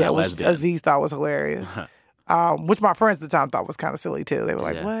Lebanese and yeah, not which lesbian. Aziz thought was hilarious. Which my friends at the time thought was kind of silly too. They were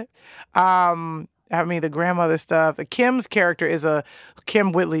like, what? The grandmother stuff. Kim's character is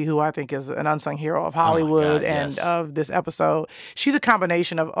Kim Whitley, who I think is an unsung hero of Hollywood and of this episode. She's a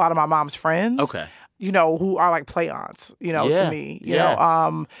combination of a lot of my mom's friends. Okay. Who are like play aunts, to me,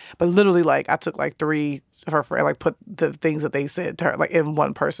 but literally like I took like 3 of her friends, like put the things that they said to her like in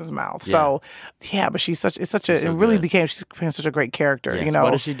one person's mouth. Yeah. So but she became such a great character, Yes.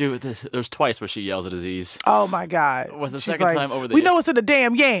 What does she do with this? There's twice where she yells at Aziz. Oh my God. Was the She's second like, time over the we know it's in the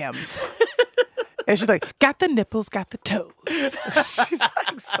damn yams. And she's like, got the nipples, got the toes. She's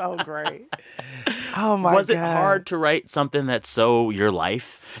like so great. Oh my God. Was it hard to write something that's so your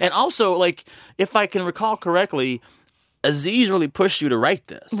life? And also, like, if I can recall correctly, Aziz really pushed you to write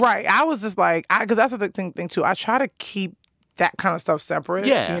this. Right. I was just like, because that's the thing too. I try to keep that kind of stuff separate.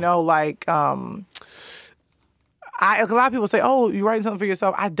 Yeah. A lot of people say, oh, you're writing something for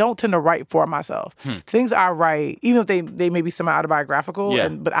yourself. I don't tend to write for myself. Things I write, even if they may be semi-autobiographical,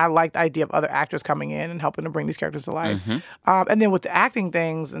 but I like the idea of other actors coming in and helping to bring these characters to life. And then with the acting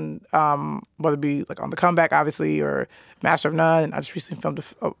things, and whether it be like On the Comeback, obviously, or Master of None, I just recently filmed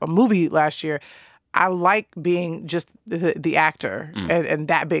a movie last year. I like being just the actor and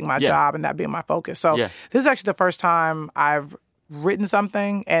that being my job and that being my focus. So this is actually the first time I've written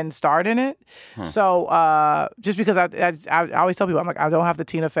something and starred in it. So just because I always tell people, I'm like, I don't have the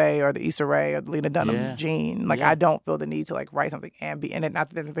Tina Fey or the Issa Rae or the Lena Dunham gene. Like I don't feel the need to like write something and be in it. Not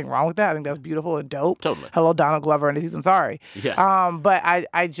that there's anything wrong with that. I think that's beautiful and dope. Totally. Hello, Donald Glover and Aziz Ansari. Yes. But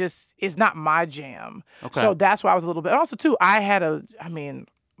I just, it's not my jam. Okay. So that's why I was a little bit, and also too,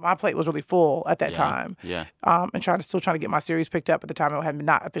 my plate was really full at that time. Yeah. And still trying to get my series picked up at the time. It had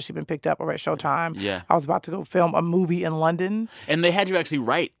not officially been picked up or at Showtime. Yeah. I was about to go film a movie in London. And they had you actually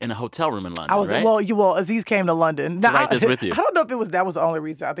write in a hotel room in London, right? Well, Aziz came to London. To write this with you. I don't know if that was the only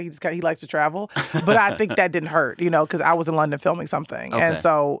reason. I think he likes to travel. But I think that didn't hurt, because I was in London filming something. Okay. And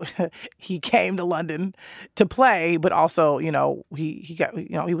so he came to London to play, but also, he got,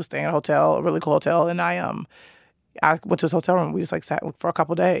 he was staying at a hotel, a really cool hotel, and I went to his hotel room. We just like sat for a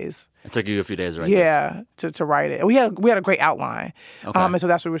couple days. It took you a few days to write this. Yeah, to write it. And we had a great outline. Okay. And so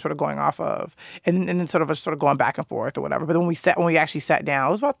that's what we were sort of going off of. And then sort of going back and forth or whatever. But then when we actually sat down,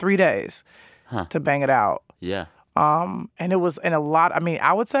 it was about 3 days to bang it out. Yeah. And it was in a lot. I mean,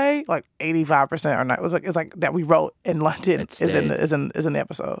 I would say like 85% or not. It's like that we wrote in London is in the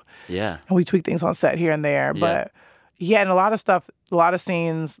episode. Yeah. And we tweaked things on set here and there, but yeah, and a lot of stuff, a lot of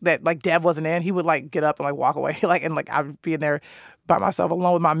scenes that like Dev wasn't in, he would like get up and like walk away, and I would be in there by myself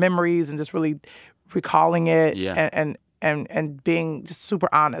alone with my memories and just really recalling it and being just super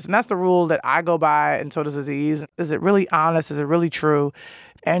honest. And that's the rule that I go by, and so does Aziz. Is it really honest? Is it really true?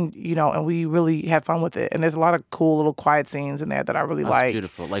 And, and we really had fun with it. And there's a lot of cool little quiet scenes in there that I really like.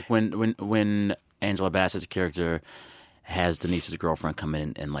 That's beautiful. Like when Angela Bassett's character has Denise's girlfriend come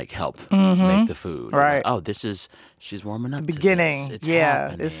in and like help make the food. Right. Like, she's warming up The beginning. to this. It's yeah.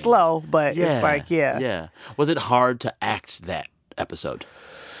 happening. It's slow, but it's like, Yeah. Was it hard to act that episode?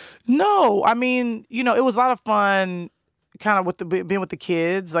 No. I mean, it was a lot of fun kind of with being with the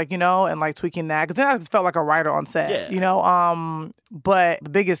kids, and like tweaking that. Because then I just felt like a writer on set, But the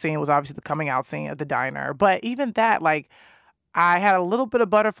biggest scene was obviously the coming out scene at the diner. But even that, like, I had a little bit of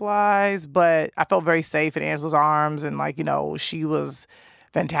butterflies, but I felt very safe in Angela's arms. And like, she was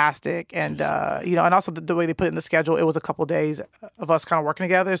fantastic. And, and also the way they put it in the schedule, it was a couple of days of us kind of working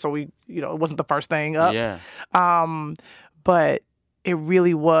together. So we, it wasn't the first thing up. Yeah. But it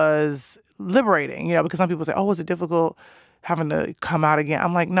really was liberating, because some people say, oh, was it difficult having to come out again?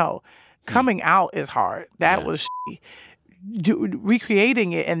 I'm like, no, coming out is hard. That was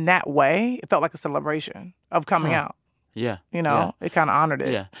recreating it in that way. It felt like a celebration of coming out. Yeah. It kind of honored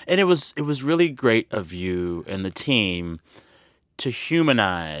it. Yeah. And it was really great of you and the team to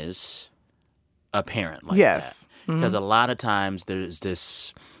humanize a parent like that. Because a lot of times there's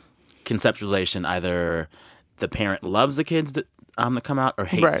this conceptualization, either the parent loves the kids that come out or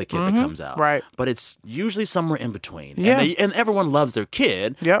hates the kid that comes out. Right. But it's usually somewhere in between. Yeah. And everyone loves their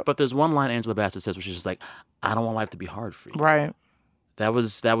kid. Yep. But there's one line Angela Bassett says where she's just like, I don't want life to be hard for you. Right. That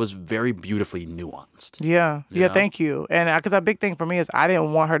was very beautifully nuanced. Yeah. You know? Thank you. And because a big thing for me is I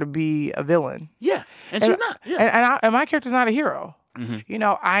didn't want her to be a villain. Yeah. And she's not. Yeah. And my character's not a hero.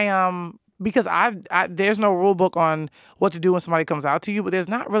 I because there's no rule book on what to do when somebody comes out to you, but there's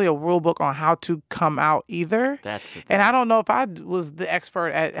not really a rule book on how to come out either. That's the thing. And I don't know if I was the expert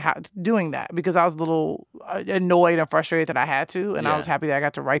at doing that, because I was a little annoyed and frustrated that I had to, and I was happy that I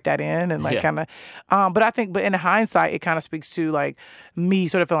got to write that in and kind of. But I think, in hindsight, it kind of speaks to like me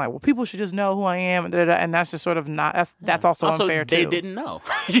sort of feeling like, well, people should just know who I am, and that's just sort of not. That's also unfair too. They didn't know.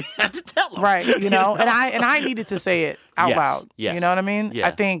 You had to tell them, right? And I needed to say it out loud. Yes. You know what I mean? Yeah.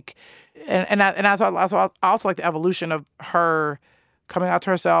 I think. And I also like the evolution of her coming out to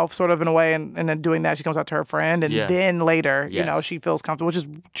herself, sort of in a way, and then doing that, she comes out to her friend, and then later, she feels comfortable, which is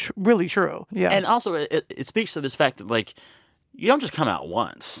really true. Yeah. And also, it speaks to this fact that like you don't just come out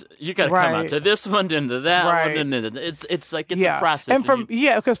once. You got to come out to this one, then to that one, and then it's like it's a process. And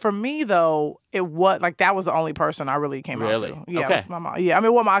because for me though, it was like that was the only person I really came out to. Yeah, it was my mom. Yeah, I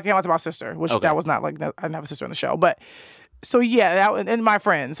mean, I came out to my sister, which that was not like I didn't have a sister on the show, but. So and my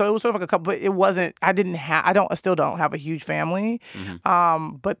friends. So it was sort of like a couple, but it wasn't. I still don't have a huge family.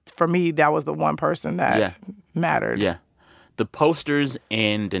 But for me, that was the one person that mattered. Yeah, the posters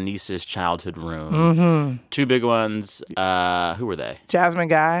in Denise's childhood room. Two big ones. Who were they? Jasmine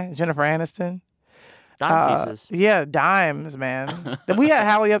Guy, Jennifer Aniston. Dime pieces. Yeah, dimes, man. We had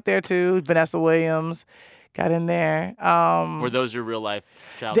Hallie up there too. Vanessa Williams got in there. Were those your real life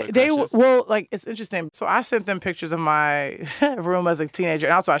childhood They crushes? well, like it's interesting. So I sent them pictures of my room as a teenager,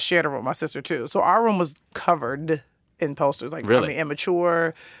 and also I shared a room with my sister too. So our room was covered in posters, like really?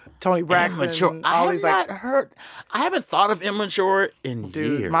 Immature, Tony Braxton, Immature. all these like. I haven't thought of Immature in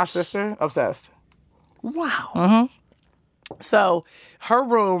years. My sister obsessed. Wow. So her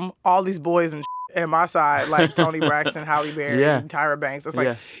room, all these boys and. And my side, like Tony Braxton, Halle Berry, and Tyra Banks. It's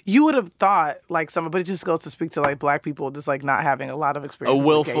like you would have thought like but it just goes to speak to like Black people just like not having a lot of experience. A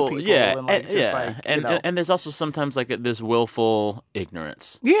willful, with gay people, and there's also sometimes like this willful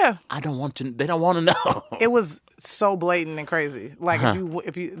ignorance. Yeah, I don't want to. They don't want to know. It was so blatant and crazy. Like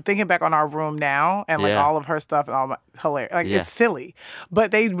if you thinking back on our room now and like all of her stuff and all my hilarious, like it's silly,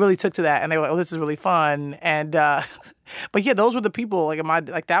 but they really took to that and they were like, oh, this is really fun and. But yeah, those were the people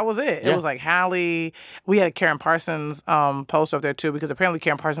that was it. Yeah. It was like Hallie. We had a Karen Parsons post up there too, because apparently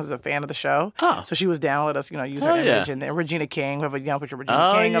Karen Parsons is a fan of the show. Oh. So she was down to let us, use her Hell image. yeah. And then Regina King, we have a young picture of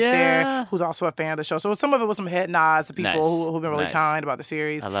Regina King up there, who's also a fan of the show. So some of it was some head nods to people Nice. who've been really kind about the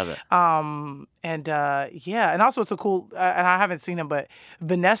series. I love it. And also it's a cool, and I haven't seen him, but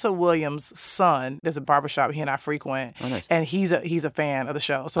Vanessa Williams' son, there's a barbershop he and I frequent, nice. and he's a fan of the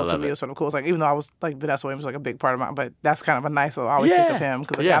show. So to me, it was sort of cool. It's like, even though I was like, Vanessa Williams was like a big part of mine, but that's kind of a nice, I always think of him,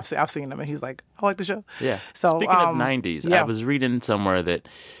 because I've seen him, and he's like, I like the show. Yeah. So, speaking of 90s, yeah. I was reading somewhere that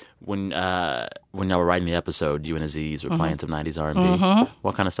when y'all were writing the episode, you and Aziz were playing some 90s R&B.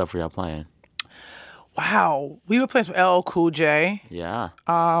 What kind of stuff were y'all playing? Wow. We were playing some LL Cool J. Yeah.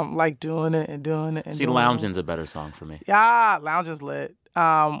 Like doing it. See, Lounging's a better song for me. Yeah, Lounging's lit.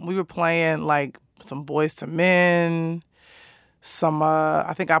 We were playing like some Boyz II Men, some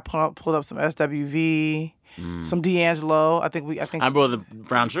I think I pulled up some SWV, some D'Angelo. I think the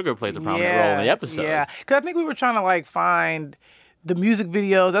Brown Sugar plays a prominent role in the episode. Yeah, because I think we were trying to like find the music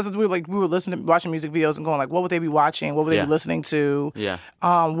videos. That's what we were like. We were watching music videos and going like, what would they be watching? What would they be listening to? Yeah.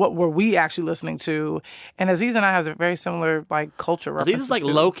 What were we actually listening to? And Aziz and I have a very similar like culture references. Aziz is like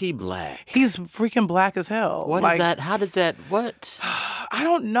low-key black. He's freaking black as hell. What is that? How does that? What? I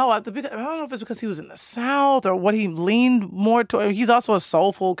don't know. I don't know if it's because he was in the South or what he leaned more toward. He's also a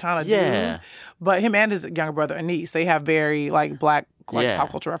soulful kind of dude. But him and his younger brother Anis, they have very like black pop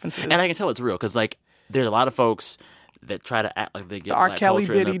culture references. And I can tell it's real because like there's a lot of folks that try to act like they get R. black Kelly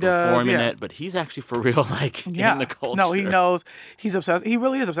culture bit and he they're does, performing it, but he's actually for real like in the culture. No, he knows. He's obsessed. He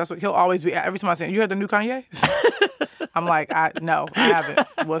really is obsessed with. He'll always be. Every time I say, "You heard the new Kanye?" I'm like, no, I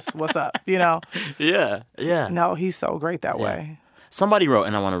haven't. What's up? Yeah. No, he's so great that way. Somebody wrote,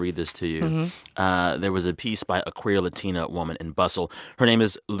 and I want to read this to you. There was a piece by a queer Latina woman in Bustle. Her name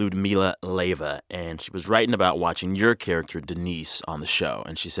is Ludmila Leyva, and she was writing about watching your character, Denise, on the show.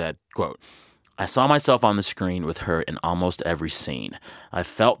 And she said, quote, I saw myself on the screen with her in almost every scene. I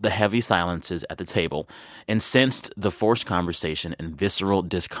felt the heavy silences at the table and sensed the forced conversation and visceral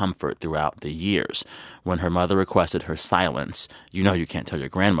discomfort throughout the years. When her mother requested her silence, you can't tell your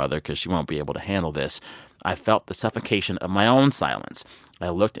grandmother because she won't be able to handle this. I felt the suffocation of my own silence. I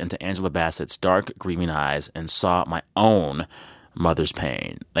looked into Angela Bassett's dark, grieving eyes and saw my own mother's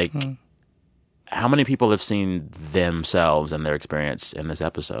pain. Like, how many people have seen themselves and their experience in this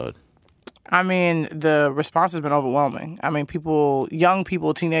episode? I mean, the response has been overwhelming. I mean, young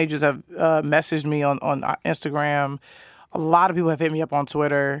people, teenagers have messaged me on Instagram. A lot of people have hit me up on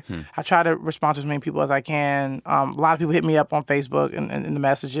Twitter. I try to respond to as many people as I can. A lot of people hit me up on Facebook and in the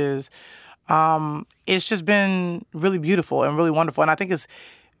messages. It's just been really beautiful and really wonderful. And I think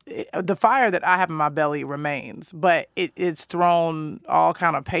the fire that I have in my belly remains, but it's thrown all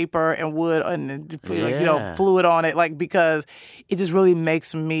kind of paper and wood and fluid on it, like, because it just really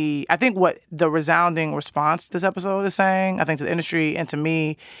makes me. I think what the resounding response to this episode is saying, I think to the industry and to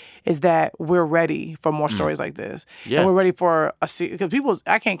me, is that we're ready for more stories like this. Yeah. And we're ready for a series. Because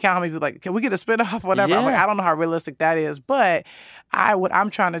I can't count how many people like, can we get a spinoff or whatever? I'm like, I don't know how realistic that is. But what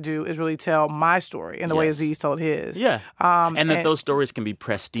I'm trying to do is really tell my story in the way Aziz told his. Yeah. And that those stories can be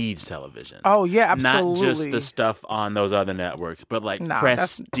prestige television. Oh, yeah, absolutely. Not just the stuff on those other networks, but like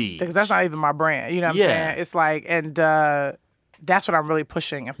prestige. Because that's not even my brand. You know what I'm saying? It's like, and that's what I'm really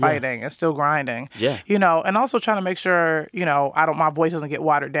pushing and fighting and still grinding. Yeah. And also trying to make sure, my voice doesn't get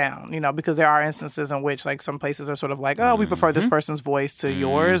watered down, because there are instances in which like some places are sort of like, oh, we prefer this person's voice to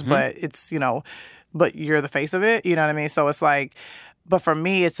yours, but it's, but you're the face of it. You know what I mean? So it's like, but for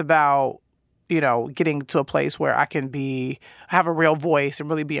me, it's about, getting to a place where I can have a real voice and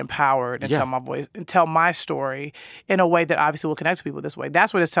really be empowered and tell my voice and tell my story in a way that obviously will connect to people this way.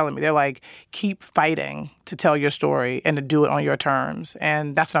 That's what it's telling me. They're like, keep fighting to tell your story and to do it on your terms.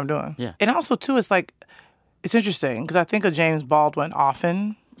 And that's what I'm doing. Yeah. And also, too, it's like, it's interesting because I think of James Baldwin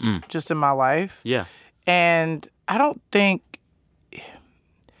often just in my life. Yeah. And I don't think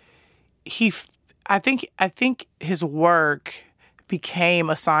I think his work became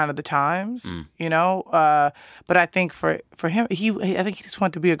a sign of the times, but I think for him, I think he just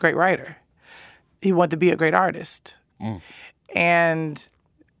wanted to be a great writer. He wanted to be a great artist. And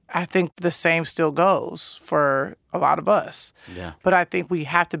I think the same still goes for a lot of us. Yeah. But I think we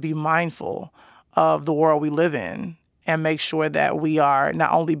have to be mindful of the world we live in and make sure that we are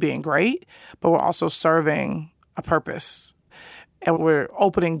not only being great, but we're also serving a purpose. And we're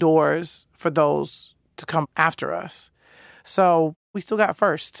opening doors for those to come after us. So we still got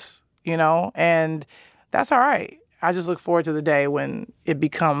firsts, and that's all right. I just look forward to the day when it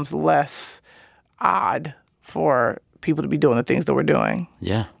becomes less odd for people to be doing the things that we're doing.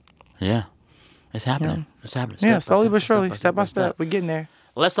 Yeah. Yeah. It's happening. It's happening. Yeah, Step by slowly step, but surely, step by step. We're getting there.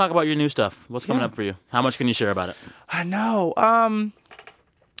 Let's talk about your new stuff. What's coming up for you? How much can you share about it? I know. I'm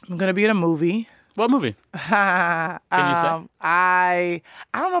gonna be in a movie. What movie? Can you say? I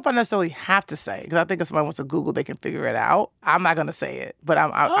don't know if I necessarily have to say, because I think if somebody wants to Google, they can figure it out. I'm not gonna say it, but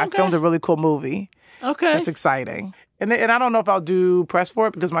I filmed a really cool movie. Okay. That's exciting. And I don't know if I'll do press for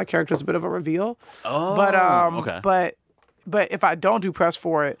it because my character is a bit of a reveal. Oh, but okay. But if I don't do press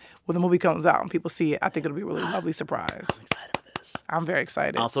for it, when the movie comes out and people see it, I think it'll be a really lovely surprise. I'm excited for this. I'm very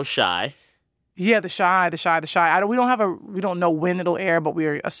excited. Also, Shy. Yeah, the Shy. We don't know when it'll air, but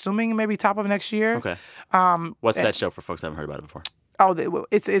we're assuming maybe top of next year. Okay. What's that show for folks that haven't heard about it before? Oh,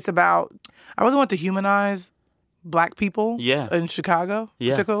 it's about. I really want to humanize Black people. Yeah. In Chicago,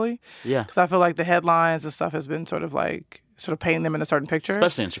 particularly. Yeah. Because I feel like the headlines and stuff has been sort of painting them in a certain picture.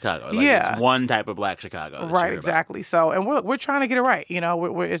 Especially in Chicago. Yeah. It's one type of Black Chicago. Right, exactly. So, and we're trying to get it right. You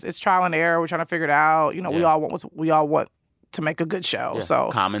know, it's trial and error. We're trying to figure it out. You know, we all want to make a good show. Yeah. So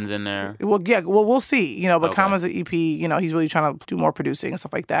Common's in there. Well, yeah, we'll see. You know, but Okay. Common's an EP. You know, he's really trying to do more producing and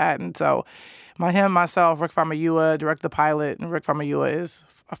stuff like that. And so, myself, Rick Famuyiwa directed the pilot, and Rick Famuyiwa is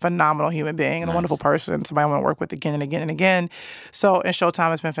a phenomenal human being and a wonderful person. Somebody I want to work with again and again and again. So, and Showtime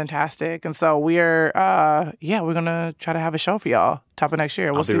has been fantastic. And so we're gonna try to have a show for y'all top of next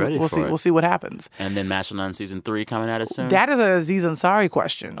year. We'll see. We'll see what happens. And then Master None Season 3 coming at us soon? That is a Aziz Ansari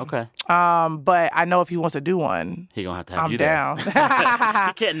question. Okay. But I know if he wants to do one, He gonna have to have I'm you down. there.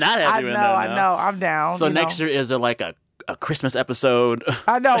 He can't not have you in there. I know. I'm down. So next year, is there like a Christmas episode?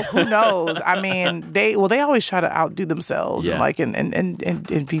 I know. Who knows? I mean, they always try to outdo themselves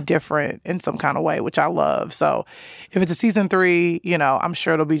and be different in some kind of way, which I love. So if it's a season 3, you know, I'm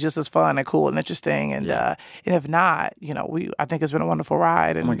sure it'll be just as fun and cool and interesting. And if not, you know, I think it's been a wonderful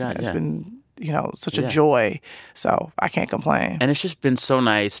ride, and it's been, you know, such a joy. So I can't complain. And it's just been so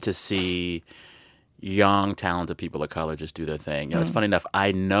nice to see young, talented people of color just do their thing. You know, it's funny enough.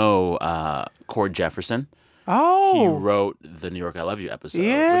 I know Cord Jefferson. Oh. He wrote the New York I Love You episode,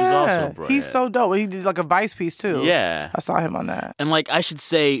 Yeah. which is also brilliant. He's so dope. He did like a Vice piece too. Yeah. I saw him on that. And like I should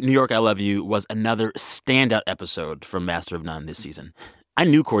say, New York I Love You was another standout episode from Master of None this season. I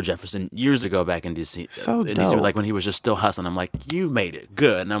knew Cord Jefferson years ago back in D.C. So in dope. DC, like when he was just still hustling. I'm like, you made it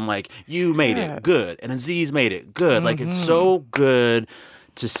good. And I'm like, you made it good. And Aziz made it good. Mm-hmm. Like it's so good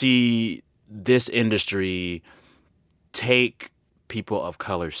to see this industry take people of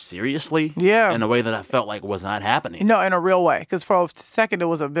color seriously in a way that I felt like was not happening. No, in a real way. Because for a second, it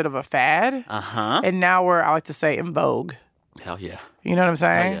was a bit of a fad. Uh-huh. And now we're, I like to say, in vogue. Hell yeah. You know what I'm Hell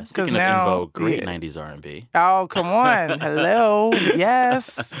saying? yeah. Speaking of in vogue, great 90s R&B. Oh, come on. Hello.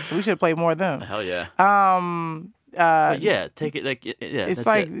 Yes. So we should play more of them. Hell yeah. But yeah, take it like it's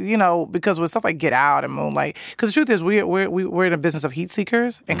like you know, because with stuff like Get Out and Moonlight, because the truth is we're in a business of heat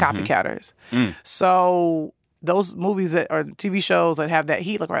seekers and copycatters. So those movies that are TV shows that have that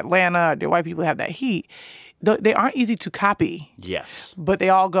heat, like Atlanta, or the white people have that heat, they aren't easy to copy. Yes. But they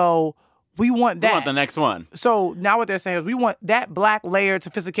all go, we want that. We want the next one. So now what they're saying is we want that black layered,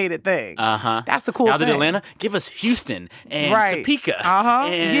 sophisticated thing. Uh-huh. That's the cool now thing. Now Atlanta, give us Houston and Topeka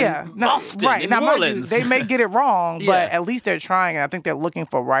and Boston and now, New Orleans. They may get it wrong, but at least they're trying. And I think they're looking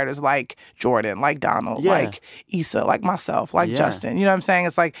for writers like Jordan, like Donald, like Issa, like myself, like Justin. You know what I'm saying?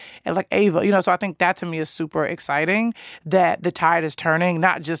 It's like Ava. You know, so I think that to me is super exciting that the tide is turning,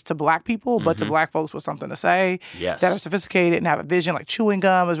 not just to black people, but to black folks with something to say that are sophisticated and have a vision. Like Chewing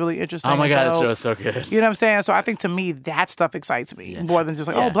Gum is really interesting. Oh my God, that show is so good. You know what I'm saying? So I think to me, that stuff excites me more than just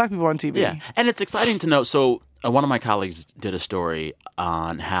like, black people on TV. Yeah, and it's exciting to know. So one of my colleagues did a story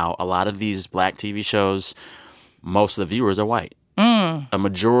on how a lot of these black TV shows, most of the viewers are white. A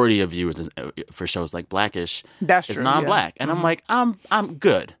majority of viewers for shows like Blackish is non-black. And I'm like, I'm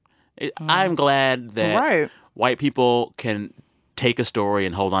good. I'm glad that white people can take a story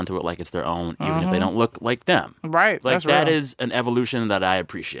and hold on to it like it's their own, even if they don't look like them. Right. Like that's that real. is an evolution that I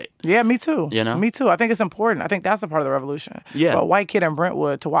appreciate. Yeah, me too. You know? Me too. I think it's important. I think that's a part of the revolution. Yeah. For a white kid in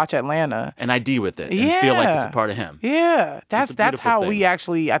Brentwood to watch Atlanta. And ID with it and feel like it's a part of him. Yeah. That's how thing. we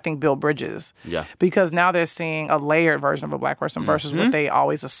actually, I think, build bridges. Yeah. Because now they're seeing a layered version of a black person versus what they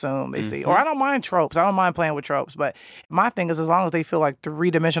always assume they see. Or I don't mind tropes. I don't mind playing with tropes. But my thing is, as long as they feel like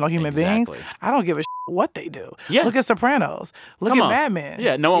three-dimensional human beings, I don't give a what they do. Yeah. Look at Sopranos. Look at Mad Men.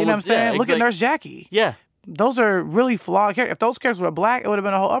 Yeah, no one you know was, what I'm saying? yeah, Look at Nurse Jackie. Yeah. Those are really flawed characters. If those characters were black, it would have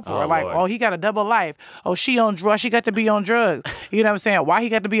been a whole uproar. Lord. He got a double life. Oh, she on drugs. She got to be on drugs. You know what I'm saying? Why he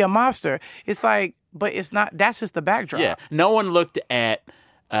got to be a mobster? It's like, but it's not. That's just the backdrop. Yeah. No one looked at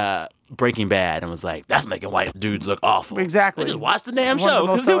Breaking Bad and was like, that's making white dudes look awful. Exactly. They just watch the damn One of show the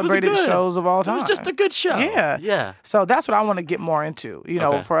most because it was celebrated good. shows of all time. It was just a good show. Yeah. So that's what I want to get more into,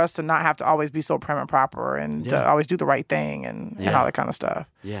 Okay. for us to not have to always be so prim and proper and to always do the right thing and all that kind of stuff.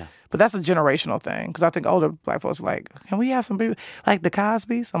 Yeah. But that's a generational thing because I think older black folks were like, can we have some people like the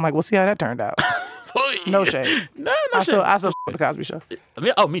Cosbys? I'm like, we'll see how that turned out. No shade. No I shade. still with the Cosby Show.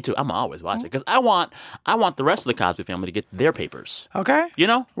 Me too. I'm always watching because I want the rest of the Cosby family to get their papers. Okay. You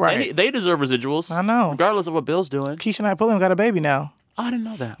know? Right. They deserve residuals. I know. Regardless of what Bill's doing. Keisha Knight Pulliam got a baby now. Oh, I didn't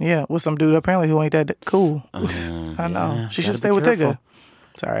know that. Yeah, with some dude apparently who ain't that cool. I know. yeah, She gotta should stay be with careful. Tigger.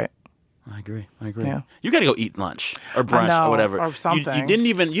 It's all right. I agree. Yeah. You got to go eat lunch or brunch know, or whatever. or something. You didn't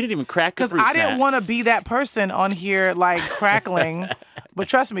even crack the Because fruit I didn't want to snacks. be that person on here like crackling. But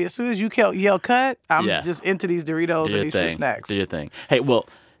trust me, as soon as you yell cut, I'm just into these Doritos Do and your these thing. fruit snacks. Do your thing. Hey, well,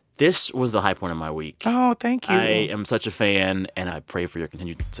 this was the high point of my week. Oh, thank you. I am such a fan, and I pray for your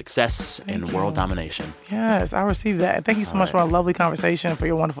continued success and world domination. Yes, I received that. Thank you so much for a lovely conversation, for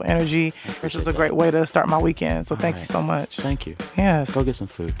your wonderful energy. This was a great way to start my weekend. So thank you so much. Thank you. Yes. Go get some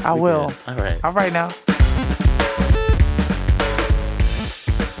food. I will. Good. All right. All right now.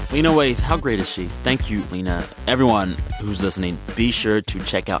 Lena Waithe, how great is she? Thank you, Lena. Everyone who's listening, be sure to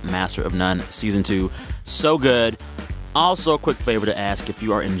check out Master of None Season 2. So good. Also, a quick favor to ask, if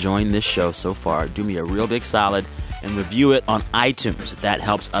you are enjoying this show so far, do me a real big solid and review it on iTunes. That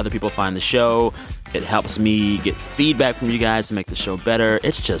helps other people find the show. It helps me get feedback from you guys to make the show better.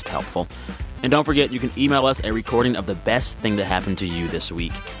 It's just helpful. And don't forget, you can email us a recording of the best thing that happened to you this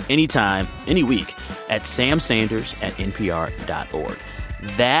week, anytime, any week, at samsanders@npr.org.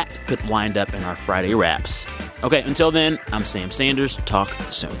 That could wind up in our Friday wraps. Okay, until then, I'm Sam Sanders. Talk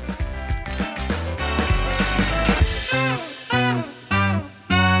soon.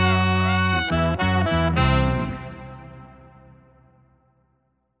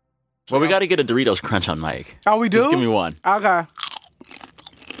 Well, we got to get a Doritos Crunch on Mike. Oh, we do? Just give me one. Okay.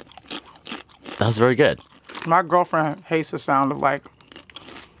 That was very good. My girlfriend hates the sound of like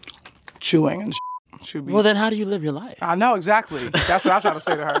chewing and She'd be, Well, then how do you live your life? I know exactly. That's what I try to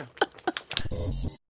say to her.